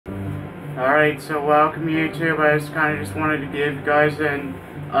Alright, so welcome YouTube. I just wanted to give you guys an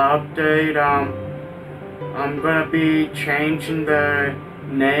update. I'm gonna be changing the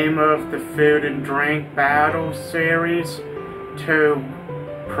name of the Food and Drink Battle series to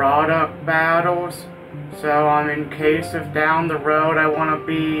Product Battles. So in case of down the road I wanna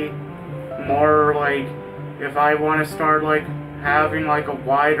be more like, if I wanna start like having like a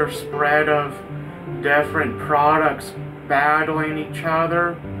wider spread of different products battling each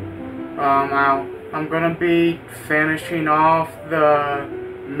other. I'm gonna be finishing off the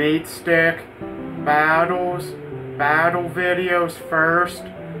meat stick battle videos first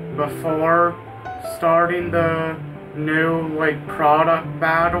before starting the new like product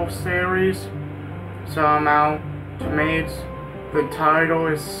battle series. So to me the title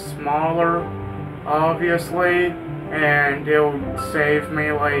is smaller obviously, and it'll save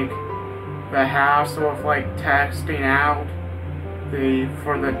me like the hassle of like texting out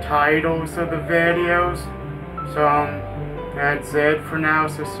for the titles of the videos. So that's it for now,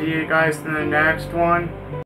 so see you guys in the next one.